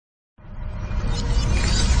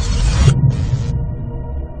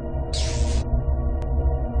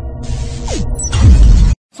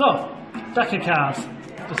deck of cards.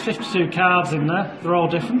 There's 52 cards in there, they're all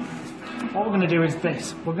different. What we're going to do is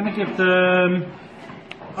this, we're going to give them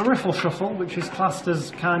a riffle shuffle, which is classed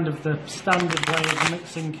as kind of the standard way of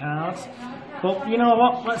mixing cards. But you know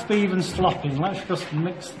what, let's be even sloppy, let's just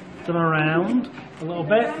mix them around a little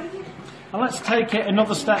bit. And let's take it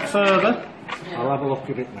another step further. I'll have a look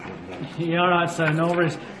at it now. Yeah, alright, so no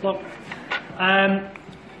worries. Look,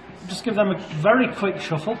 just give them a very quick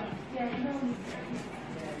shuffle.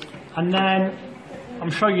 And then, I'm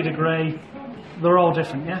sure you'd agree, they're all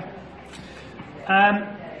different, yeah?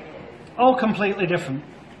 All completely different.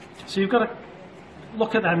 So you've got to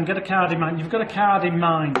look at them, get a card in mind. You've got a card in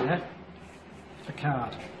mind, yeah? A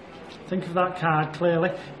card. Think of that card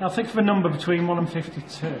clearly. Now think of a number between 1 and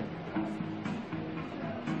 52.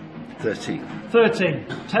 13. 13.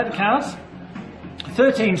 Take the cards.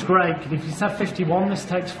 13's great, because if you said 51, this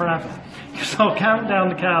takes forever. So count down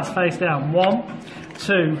the cards face down. 1,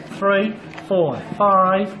 2, 3, 4,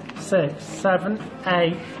 5, 6, 7,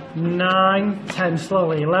 8, 9, 10,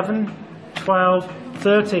 slowly, 11, 12,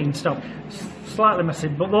 13, stop. Slightly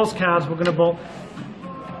missing, but those cards we're going to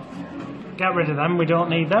get rid of them, we don't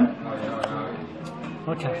need them.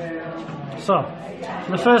 Okay, so,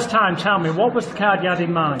 for the first time, tell me, what was the card you had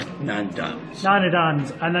in mind? 9 diamonds. 9 of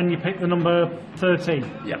diamonds, and then you picked the number 13.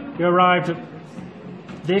 Yeah. You arrived at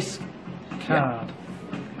this card. Yeah.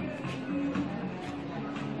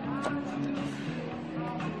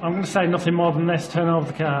 I'm going to say nothing more than this, turn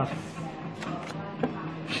over the card.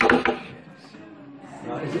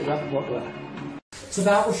 Right, is it that what there? So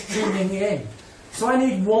that was tuning in. So I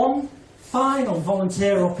need one final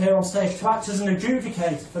volunteer up here on stage to act as an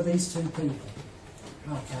adjudicator for these two people.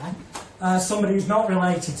 Okay. Somebody who's not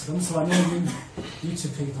related to them, so I know you two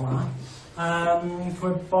people are.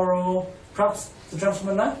 Could we borrow perhaps the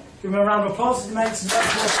gentleman there? Give him a round of applause as he makes his way.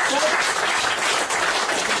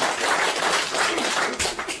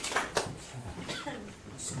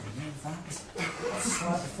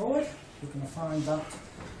 Slightly forward, we're going to find that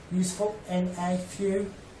useful in a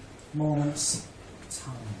few moments'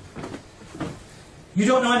 time. You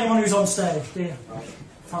don't know anyone who's on stage, do you?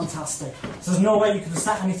 Fantastic. So there's no way you can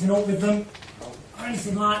set anything up with them or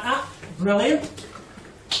anything like that. Brilliant.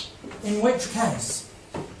 In which case,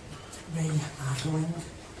 we are going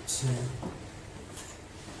to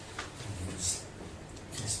use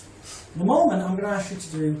this. In a moment, I'm going to ask you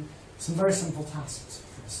to do some very simple tasks.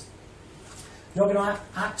 You're going to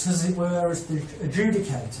act, as it were, as the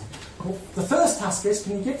adjudicator. Well, the first task is,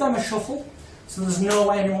 can you give them a shuffle so there's no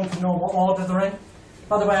way anyone can know what order they're in?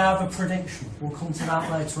 By the way, I have a prediction. We'll come to that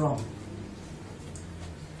later on.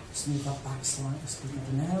 Just move that back slightly so we have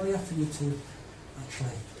an area for you to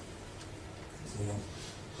actually see it.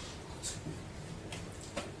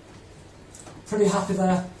 Pretty happy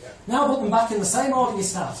there. Now put them back in the same order you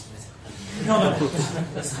started with. No.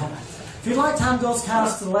 If you'd like to hand those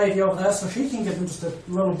cards to the lady over there so she can give them just a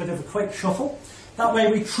little bit of a quick shuffle, that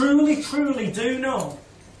way we truly, truly do know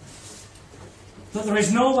that there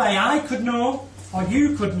is no way I could know or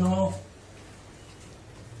you could know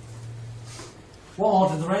what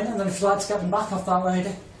order they're in, and then if you'd like to get them back off that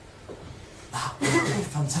lady, that would be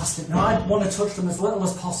fantastic. Now I want to touch them as little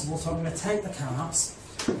as possible, so I'm going to take the cards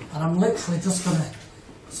and I'm literally just going to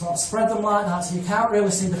sort of spread them like that so you can't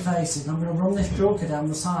really see the faces. And I'm going to run this joker down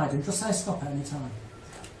the side and just say stop at any time.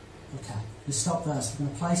 Okay, you stop there, so I'm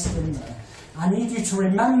going to place it in there. I need you to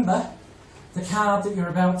remember the card that you're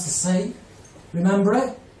about to see. Remember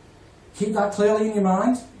it. Keep that clearly in your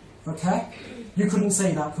mind. Okay? You couldn't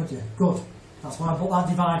see that, could you? Good. That's why I put that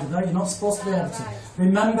divider there. You're not supposed to be able to.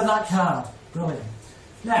 Remember that card. Brilliant.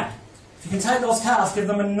 Now, if you can take those cards, give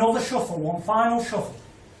them another shuffle, one final shuffle.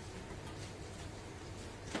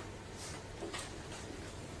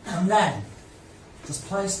 And then, just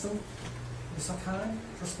place them, as I can,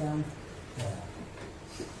 just down there.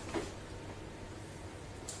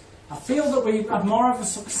 I feel that we've had more of a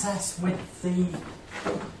success with the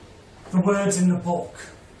words in the book.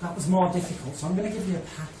 That was more difficult, so I'm going to give you a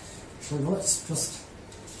pack. Actually, let's just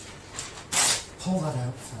pull that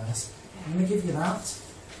out first. I'm going to give you that,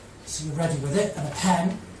 so you're ready with it, and a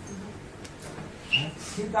pen. Okay.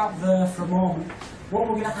 Keep that there for a moment. What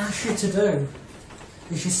we're going to ask you to do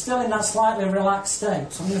is you're still in that slightly relaxed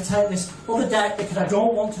state. So I'm going to take this other deck because I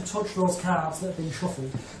don't want to touch those cards that have been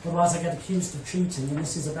shuffled, otherwise I get accused of cheating, and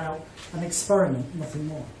this is about an experiment, nothing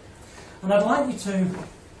more. And I'd like you to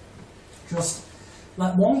just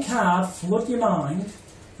let one card flood your mind,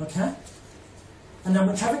 okay? And then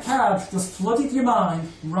whichever card just flooded your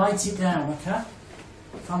mind, write it down, okay?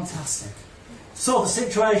 Fantastic. So the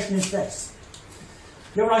situation is this.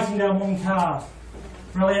 You're writing down one card.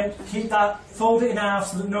 Brilliant. Keep that, fold it in half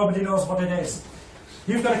so that nobody knows what it is.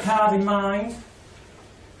 You've got a card in mind.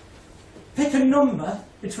 Pick a number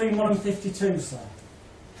between 1 and 52, sir.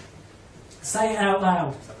 Say it out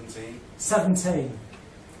loud. 17. 17.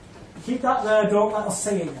 Keep that there, don't let us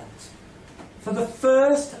see it yet. For the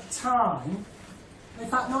first time, in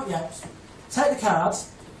fact not yet, take the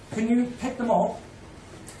cards, can you pick them up,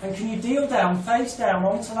 and can you deal down, face down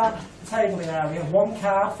onto that table area, one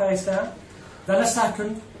card face down, then a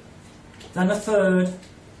second, then a third,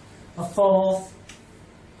 a fourth,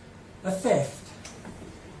 a fifth,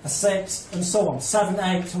 a sixth, and so on. 7,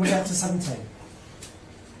 8, till we get to 17.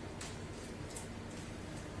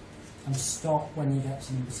 And stop when you get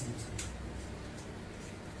to number 17.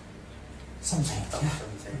 17, yeah.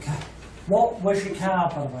 17. Okay. What was your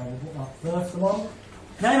card, by the way? What, first one?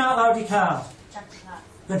 Name out loud your card. Jack of Hearts.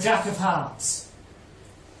 The Jack of Hearts.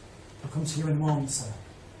 I'll come to you in one, sir.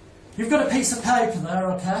 You've got a piece of paper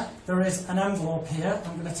there, okay? There is an envelope here.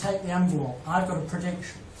 I'm going to take the envelope. I've got a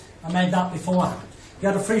prediction. I made that beforehand. You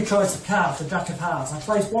had a free choice of cards, the Jack of Hearts. I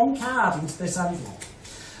placed one card into this envelope.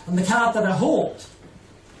 And the card that I hoped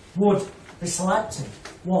would be selected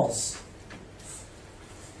was...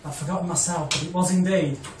 I've forgotten myself, but it was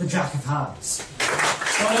indeed the Jack of Hearts.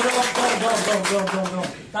 Go.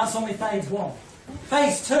 That's only phase 1.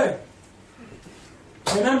 Phase 2.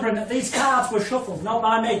 Remembering that these cards were shuffled, not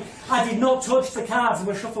by me. I did not touch the cards, they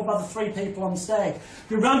were shuffled by the 3 people on stage.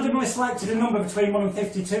 You randomly selected a number between 1 and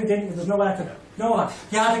 52, didn't you? There's no way I could know that.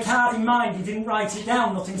 You had a card in mind, you didn't write it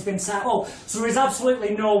down, nothing's been set up. So there is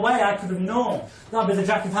absolutely no way I could have known that'd be the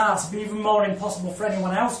Jack of Hearts. It'd be even more impossible for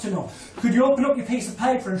anyone else to know. Could you open up your piece of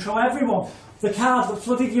paper and show everyone the card that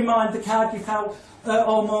flooded your mind, the card you felt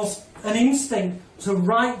almost an instinct to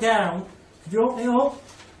write down? Could you open it up?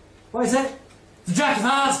 What is it? The Jack of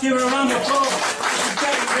Hearts, give her a round of applause. This is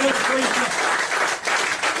getting real creepy.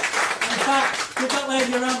 In fact, give that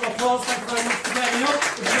lady a round of applause. Thank you very much for getting up.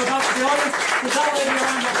 If you go back to the audience, give that lady a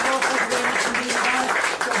round of applause. Thank you very much indeed.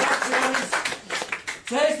 Go back to the audience.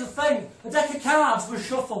 So here's the thing. A deck of cards was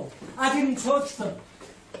shuffled. I didn't touch them.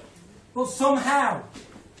 But somehow,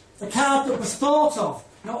 the card that was thought of,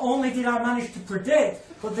 not only did I manage to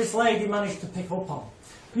predict, but this lady managed to pick up on.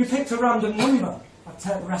 You picked a random number. I'll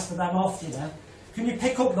take the rest of them off you then. Can you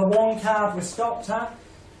pick up the one card we stopped at?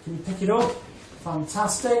 Can you pick it up?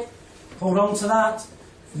 Fantastic. Hold on to that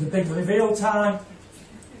for the big reveal time.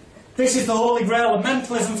 This is the holy grail of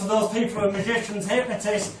mentalism for those people who are magicians,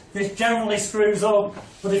 hypnotists. This generally screws up,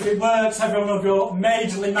 but if it works, everyone will go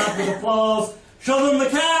majorly mad with applause. Show them the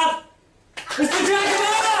card! It's the Jack of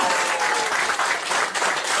Hearts!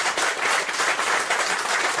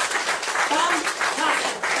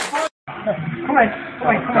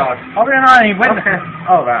 Come on. Over and on, wait.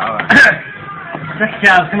 All right. Secretary,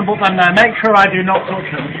 I was going to put them there. Make sure I do not touch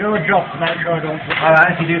them. It's your job to make sure I don't touch them.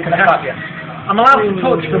 Alright, if you do, can I slap you? I'm allowed to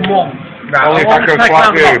touch them once. Right, Only if I can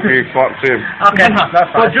slap you if you slapped him. Okay, that's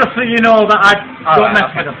fine. but just so you know that I don't mess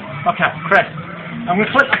okay. with them. Okay, Chris. I'm going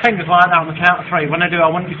to flip my fingers like that on the count of 3. When I do, I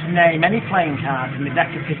want you to name any playing cards in the deck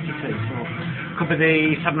of 52. So it could be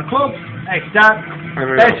the 7 of clubs, 8 of diamonds.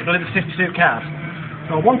 Basically, there's 52 cards.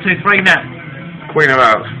 So 1, 2, 3 now. Queen of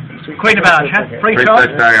Hearts. Queen of Hearts, yeah? Free choice?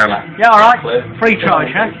 Princess Diana. Yeah, alright. Free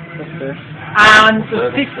choice, yeah? And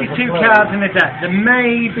there's 52 cards in the deck. There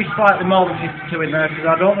may be slightly more than 52 in there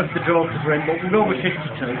because I don't know if the jokers are in, but we'll go with 52.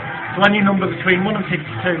 So any number between 1 and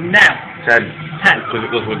 52 now. 10. 10. Because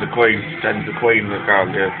it goes with the Queen. 10's the Queen of the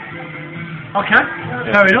card, yeah. Okay,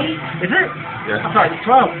 fair enough. Is it? Yeah. I thought it was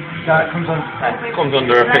 12. No, it comes on 10. Comes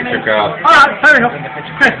under a picture card. Alright, fair enough.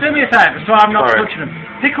 Chris, do me a favour so I'm not Sorry. touching them.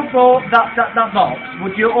 Pick up that box.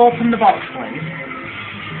 Would you open the box, please?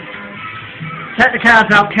 Take the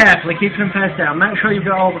cards out carefully, keep them face down. Make sure you've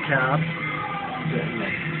got all the cards.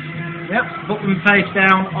 Yep, put them face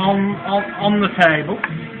down on the table.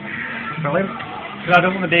 Brilliant. Because I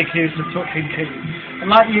don't want to be accused of touching keys. I'd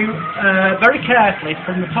like you, very carefully,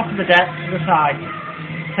 from the top of the deck to the side,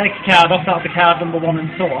 take a card off, that'll be card number 1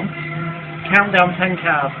 and so on. Count down 10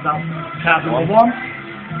 cards, that's card number 1,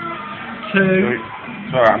 2...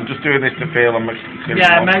 Sorry, I'm just doing this to feel I'm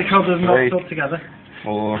yeah, make sure they're not 3, stuck together.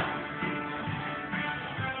 4,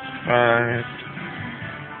 5,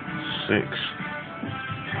 6,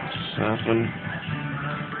 7,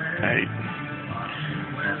 8,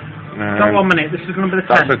 9. Got 1 minute, this is going to be the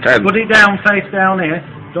 10. That's the 10. Put it down, face down here.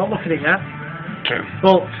 Don't look at it yet. 10.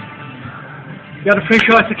 But, you had a free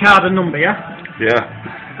choice of card and number, yeah?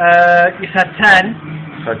 Yeah. You said 10.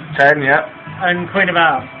 So 10, yeah. And Queen of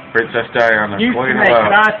Hearts. Princess Diana. Used Queen to of make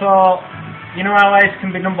it, Hearts. I thought, You know how Ace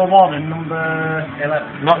can be number 1 and number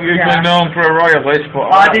 11? Not usually known for a royalist,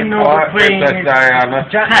 but I didn't know the Queen Princess is Diana.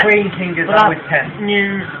 Jack Queen King is always 10.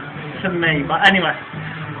 News to me, but anyway.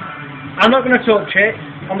 I'm not going to touch it.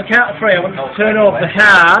 On the count of 3, I want to turn over the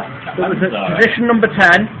card that was at position number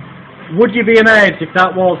 10. Would you be amazed if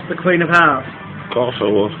that was the Queen of Hearts? Of course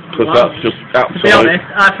I would, because that's just absolute. To be honest,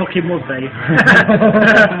 I fucking would be.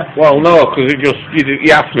 Well, no, because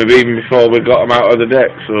you asked me even before we got them out of the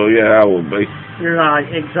deck, so yeah, I would be. You're right,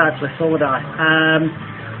 exactly, so would I.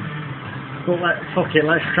 But fuck it,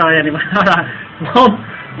 let's try anyway. Alright,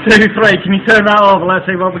 1, 2, 3, can you turn that over, let's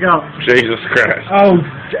see what we got. Jesus Christ. Oh,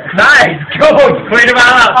 nice, good, Queen of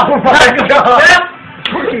Hearts. Oh my God.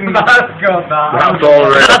 That's good, That's all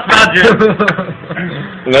right. That's magic.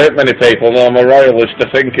 Not many people know I'm a royalist to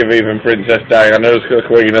think of even Princess Diana as the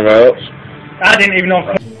Queen of Hearts. I didn't even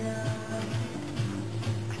know.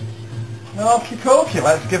 Okay,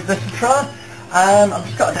 let's give this a try. I've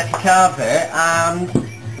just got a deck of cards here, and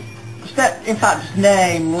just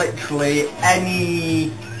name literally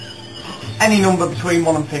any number between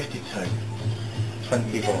 1 and 52.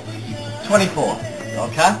 24. 24.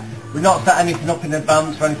 Okay. We've not set anything up in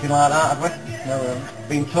advance or anything like that, have we? No, we haven't.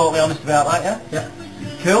 Being totally honest about that, yeah? Yeah.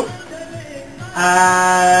 Cool.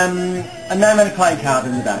 And name any playing card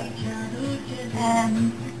in the deck.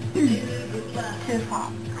 2 of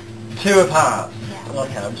Hearts. 2 of Hearts. Yeah.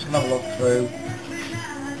 Okay, I'm just going to have a look through.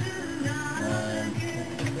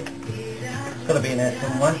 It's got to be in here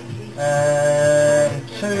somewhere.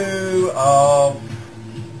 2 of...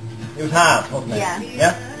 It was Hearts, wasn't it? Yeah.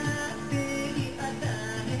 Yeah?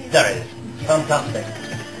 There it is. Fantastic.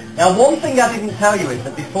 Now, one thing I didn't tell you is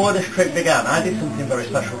that before this trip began, I did something very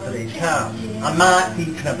special to these cards. I marked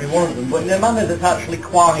each and every one of them, but in a manner that's actually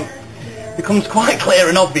becomes quite clear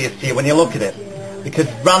and obvious to you when you look at it. Because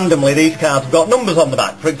randomly these cards have got numbers on the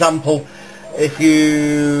back. For example, if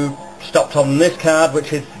you stopped on this card,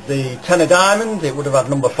 which is the 10 of diamonds, it would have had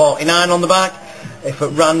number 49 on the back. If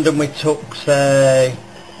at random we took, say,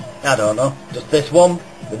 I don't know, just this one,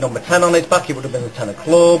 with number 10 on its back, it would have been the 10 of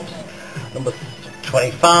clubs. Number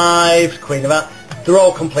 25, Queen of Hearts. They're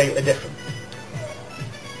all completely different.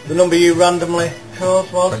 The number you randomly chose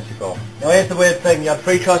was? 24. Now here's the weird thing, you had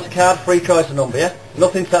free choice of card, free choice of number, yeah?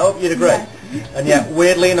 Nothing set up, you'd agree. Yeah. And yet,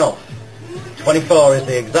 weirdly enough, 24 is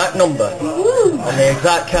the exact number on the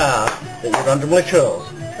exact card that you randomly chose.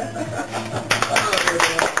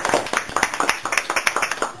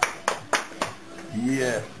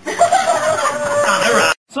 Yeah.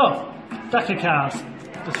 So, deck of cards.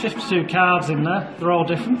 There's 52 cards in there. They're all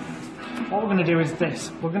different. What we're going to do is this.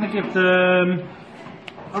 We're going to give them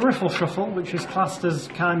a riffle shuffle, which is classed as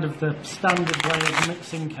kind of the standard way of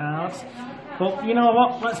mixing cards. But you know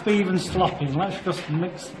what? Let's be even sloppy. Let's just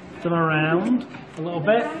mix them around a little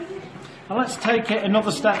bit. And let's take it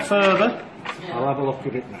another step further. I'll have a look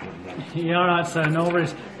at it now. Yeah, alright, so no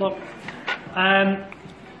worries. Look,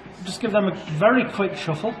 just give them a very quick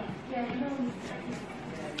shuffle.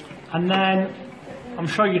 And then, I'm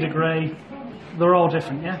sure you'd agree, they're all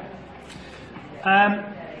different, yeah?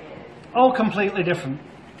 All completely different.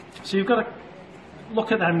 So you've got to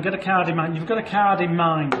look at them, get a card in mind. You've got a card in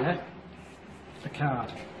mind, yeah? A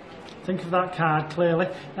card. Think of that card clearly.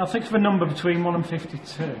 Now think of a number between 1 and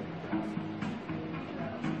 52.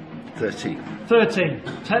 13. 13.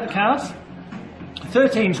 Take the cards.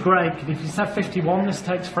 13's great, because if you said 51, this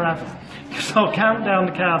takes forever. So count down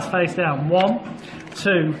the cards face down. 1,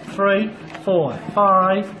 2, 3, 4,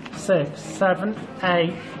 5, 6, 7,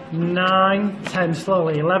 8, 9, 10,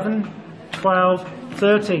 slowly, 11, 12,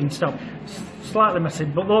 13, stop. Slightly messy,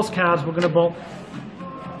 but those cards we're going to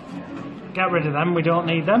get rid of them, we don't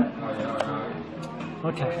need them.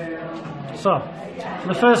 Okay, so, for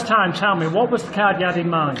the first time, tell me, what was the card you had in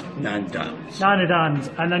mind? 9 diamonds. 9 of diamonds,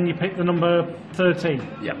 and then you picked the number 13.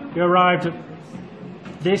 Yep. You arrived at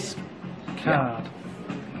this card. Yep.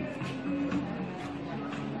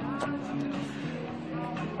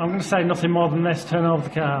 I'm going to say nothing more than this, turn over the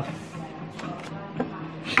card.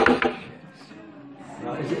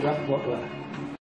 Now, is it that what?